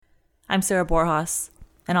I'm Sarah Borjas,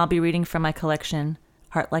 and I'll be reading from my collection,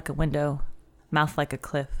 Heart Like a Window, Mouth Like a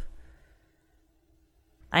Cliff.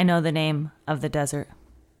 I know the name of the desert.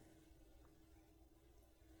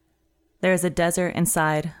 There is a desert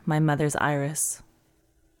inside my mother's iris,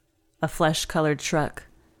 a flesh-colored truck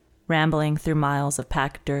rambling through miles of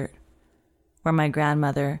packed dirt, where my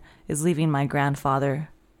grandmother is leaving my grandfather,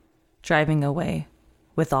 driving away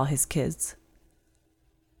with all his kids.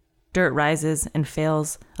 Dirt rises and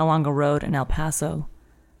fails along a road in El Paso.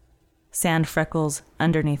 Sand freckles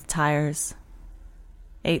underneath tires.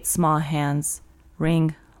 8 small hands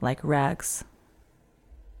wring like rags.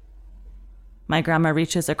 My grandma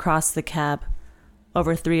reaches across the cab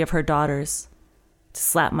over 3 of her daughters to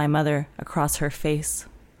slap my mother across her face.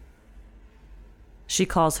 She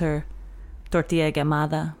calls her tortilla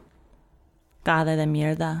quemada, cara de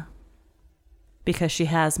mierda, because she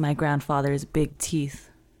has my grandfather's big teeth,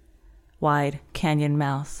 wide canyon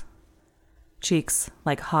mouth, cheeks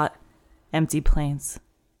like hot, empty plains.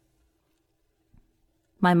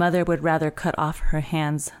 My mother would rather cut off her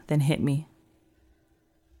hands than hit me.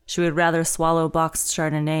 She would rather swallow boxed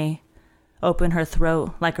Chardonnay, open her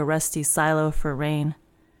throat like a rusty silo for rain,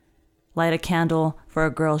 light a candle for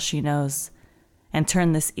a girl she knows, and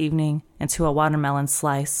turn this evening into a watermelon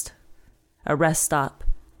sliced, a rest stop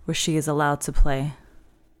where she is allowed to play.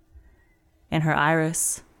 In her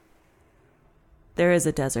iris, there is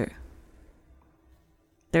a desert.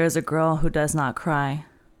 There is a girl who does not cry,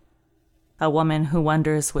 a woman who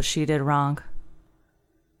wonders what she did wrong.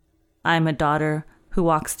 I am a daughter who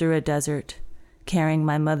walks through a desert, carrying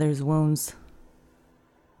my mother's wounds,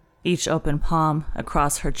 each open palm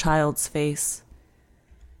across her child's face,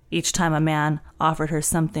 each time a man offered her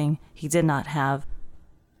something he did not have.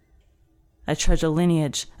 I trudge a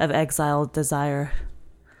lineage of exiled desire,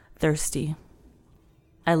 thirsty.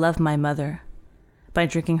 I love my mother by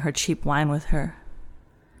drinking her cheap wine with her.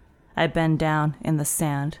 I bend down in the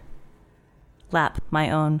sand, lap my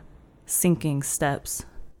own sinking steps.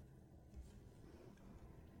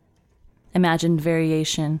 Imagined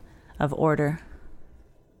variation of order.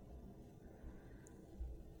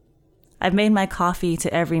 I've made my coffee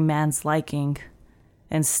to every man's liking,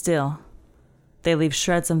 and still, they leave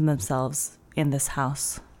shreds of themselves in this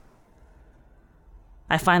house.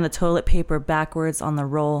 I find the toilet paper backwards on the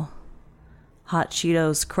roll, hot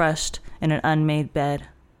Cheetos crushed in an unmade bed.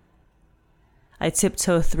 I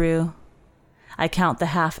tiptoe through. I count the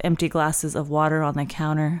half-empty glasses of water on the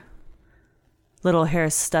counter, little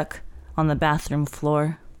hairs stuck on the bathroom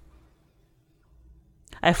floor.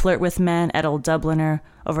 I flirt with men at Old Dubliner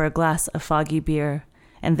over a glass of foggy beer,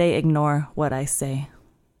 and they ignore what I say.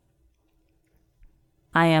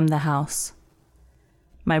 I am the house.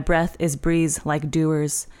 My breath is breeze like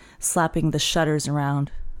dewars, slapping the shutters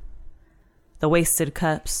around. The wasted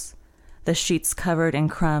cups, the sheets covered in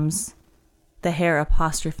crumbs, the hair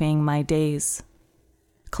apostrophing my days,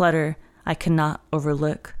 clutter I cannot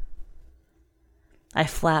overlook. I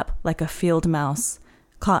flap like a field mouse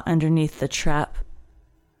caught underneath the trap.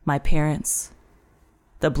 My parents,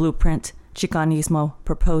 the blueprint Chicanismo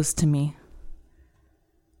proposed to me.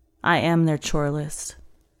 I am their chore list.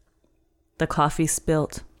 The coffee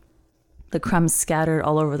spilt, the crumbs scattered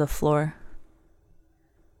all over the floor.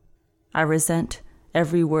 I resent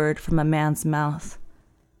every word from a man's mouth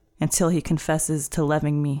until he confesses to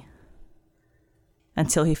loving me,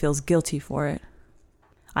 until he feels guilty for it.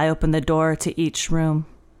 I open the door to each room,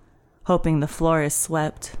 hoping the floor is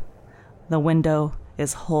swept, the window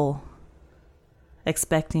is whole,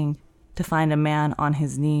 expecting to find a man on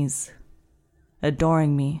his knees,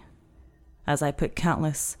 adoring me as I put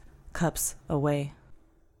countless cups away.